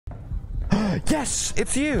Yes,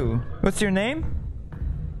 it's you. What's your name?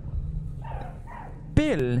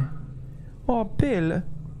 Bill. Oh, Bill.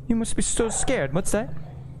 You must be so scared. What's that?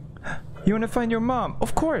 You want to find your mom?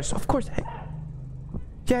 Of course, of course. Hey.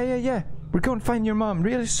 Yeah. We're going to find your mom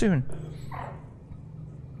really soon.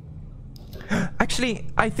 Actually,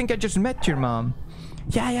 I think I just met your mom.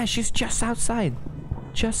 Yeah, she's just outside.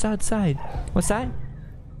 Just outside. What's that?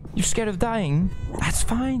 You're scared of dying? That's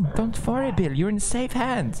fine. Don't worry, Bill. You're in safe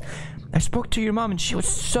hands. I spoke to your mom and she was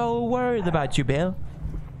so worried about you, Bill.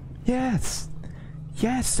 Yes,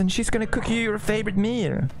 and she's gonna cook you your favorite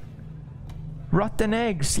meal. Rotten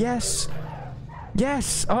eggs, yes.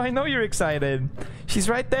 Oh, I know you're excited. She's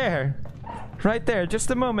right there.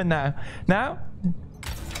 Just a moment now.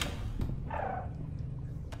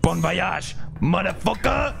 Bon voyage,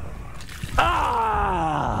 motherfucker!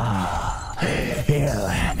 Ah!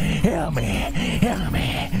 Help me.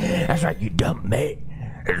 That's right, you dumb mate.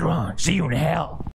 It's wrong. See you in hell.